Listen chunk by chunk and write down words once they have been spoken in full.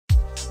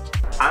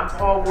I'm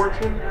Paul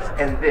Worchin,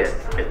 and this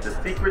is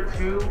the secret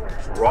to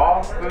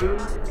raw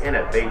food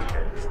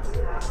innovation.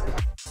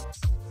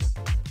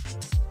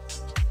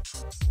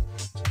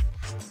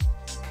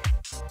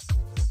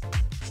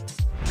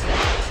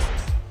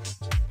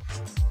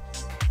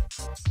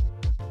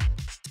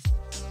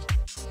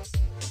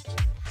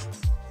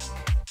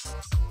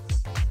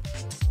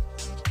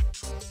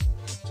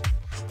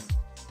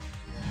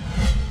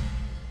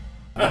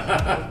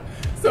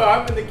 So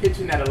I'm in the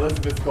kitchen at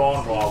Elizabeth's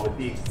Gone Raw with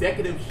the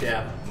executive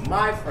chef,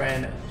 my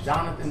friend,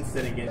 Jonathan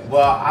Sinegan.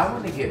 Well, I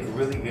want to get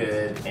really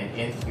good and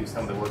into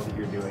some of the work that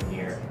you're doing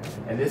here.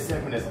 And this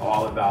segment is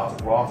all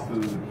about raw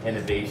food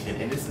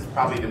innovation. And this is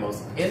probably the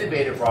most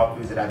innovative raw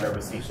food that I've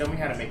ever seen. Show me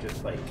how to make this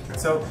plate.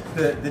 So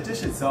the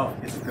dish itself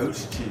is a goat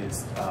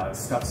cheese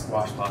stuffed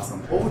squash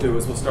blossom. What we'll do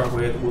is we'll start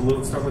with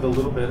a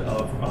little bit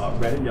of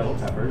red and yellow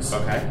peppers.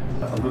 Okay.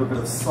 A little bit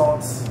of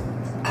salt,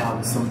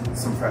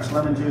 some fresh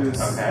lemon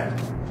juice. Okay.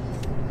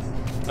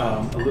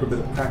 A little bit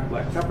of cracked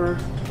black pepper.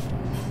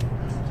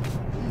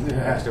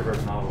 Extra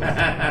virgin olive oil.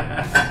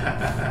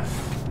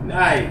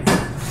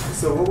 Nice.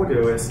 So what we'll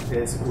do is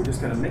we're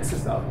just going to mix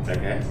this up.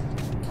 Okay.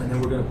 And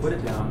then we're going to put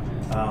it down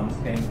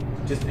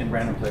and just in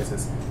random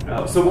places.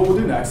 So what we'll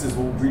do next is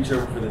we'll reach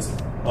over for this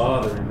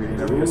other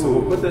ingredient over here. So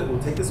we'll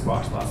take the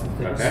squash blossoms,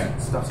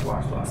 stuffed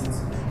squash blossoms,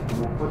 and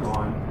we'll put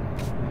on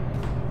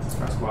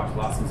our squash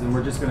blossoms, and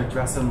we're just going to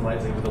dress them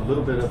lightly with a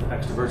little bit of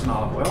extra virgin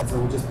olive oil. So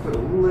we'll just put a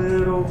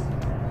little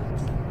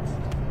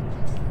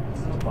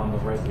on the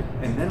right here.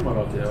 And then what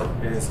I'll do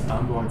is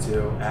I'm going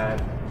to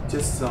add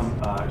just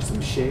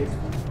some shaved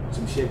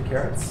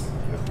carrots.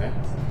 Okay.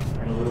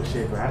 And a little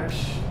shaved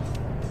radish.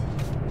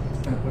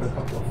 I'm going to put a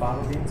couple of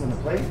fava beans on the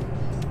plate.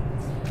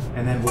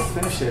 And then we'll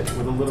finish it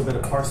with a little bit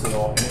of parsley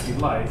oil. And if you'd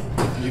like,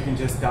 you can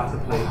just dot the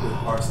plate with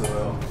parsley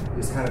oil.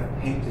 Just kind of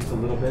paint just a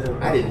little bit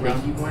of. I didn't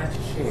think you wanted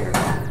to share.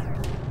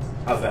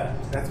 How's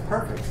that? That's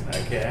perfect.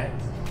 Okay.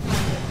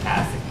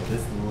 Fantastic. Well,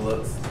 this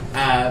looks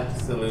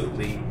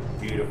absolutely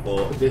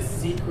beautiful. The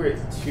secret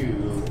to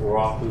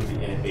raw food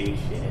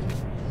innovation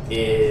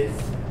is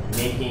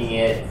making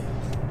it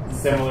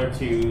similar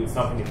to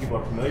something that people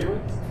are familiar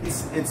with?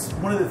 It's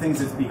one of the things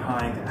that's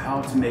behind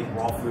how to make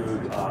raw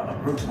food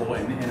approachable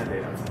and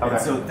innovative. Okay.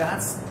 And so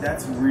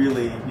that's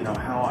really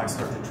how I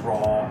start to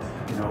draw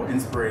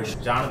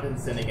inspiration. Jonathan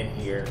Sinegan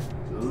here,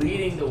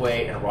 leading the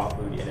way in raw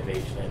food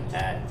innovation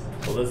at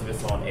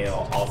Elizabeth's on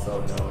Ale,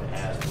 also known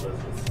as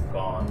Elizabeth's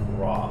Gone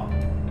Raw.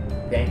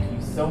 Thank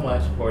you so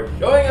much for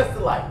showing us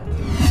the light.